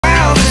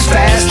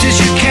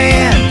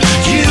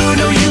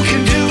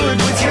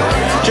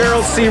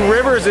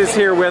Gamers is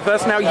here with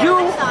us. Now, you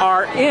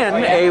are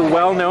in a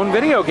well-known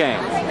video game.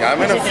 I'm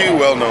in a few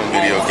well-known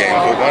video games,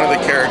 but one of the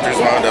characters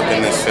wound up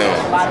in this film.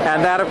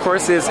 And that, of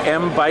course, is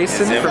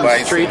Bison from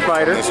Street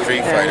Fighter. The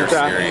Street Fighter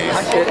series.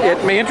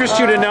 It may interest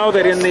you to know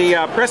that in the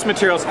press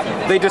materials,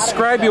 they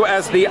describe you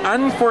as the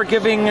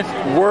unforgiving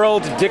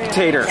world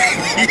dictator.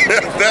 Yeah,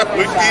 that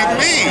would be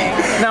me.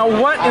 Now,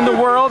 what in the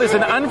world is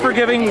an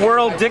unforgiving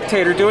world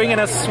dictator doing in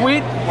a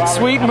sweet,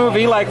 sweet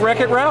movie like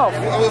Wreck-It Ralph?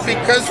 Well,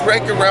 because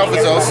Wreck-It Ralph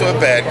is also a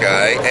bad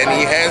guy, and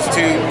he has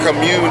to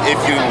commune, if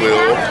you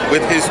will,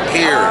 with his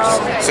peers.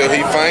 So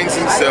he finds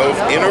himself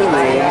in a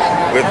room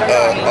with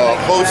a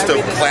host of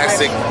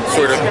classic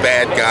sort of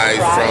bad guys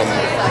from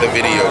the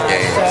video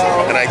games.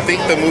 And I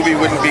think the movie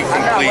wouldn't be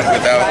complete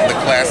without the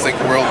classic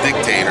world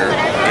dictator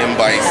in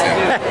Bison.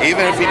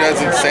 Even if he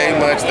doesn't say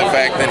much, the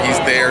fact that he's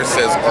there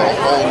says a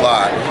whole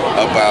lot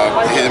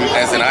about him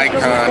as an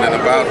icon and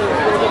about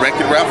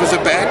Wreck-It Ralph as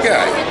a bad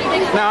guy.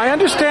 Now, I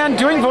understand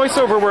doing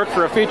voiceover work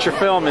for a feature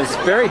film is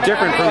very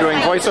different from doing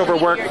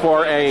voiceover work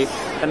for an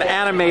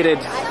animated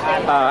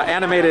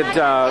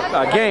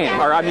game,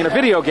 or I mean a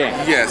video game.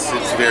 Yes,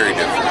 it's very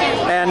different.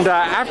 And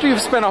after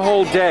you've spent a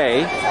whole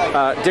day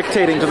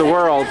dictating to the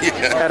world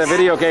at a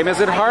video game, is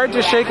it hard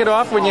to shake it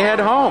off when you head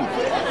home?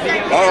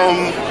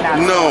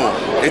 No,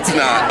 it's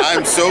not.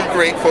 I'm so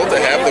grateful to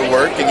have the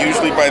work, and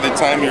usually by the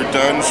time you're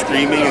done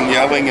screaming and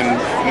yelling and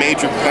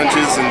major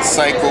punches and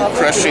psycho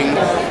crushing,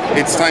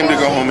 it's time to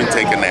go home and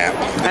take a nap.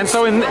 And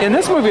so in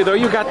this movie, though,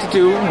 you got to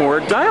do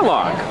more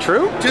dialogue,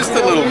 true? Just a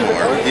little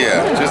more,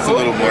 yeah, just a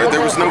little more.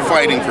 There was no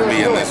fighting for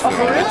me in this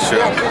film,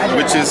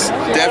 which is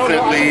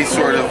definitely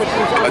sort of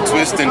a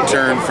twist and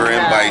turn for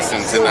M.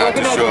 Bison, to not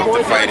to show up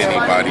to fight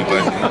anybody,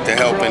 but to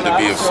help and to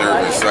be of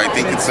service. So I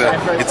think it's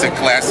a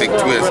classic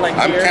twist.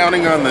 I'm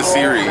counting on the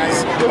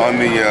series, on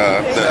the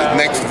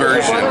next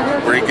version,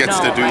 where he gets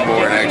to do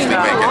more and actually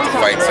make it to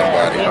fight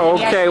somebody.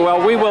 Okay, well,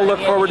 we will look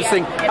forward to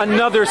seeing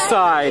another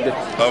side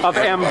of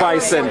M.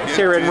 Bison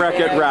here in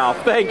Wreck-It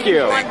Ralph. Thank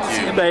you.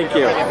 Thank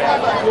you.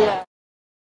 Thank you.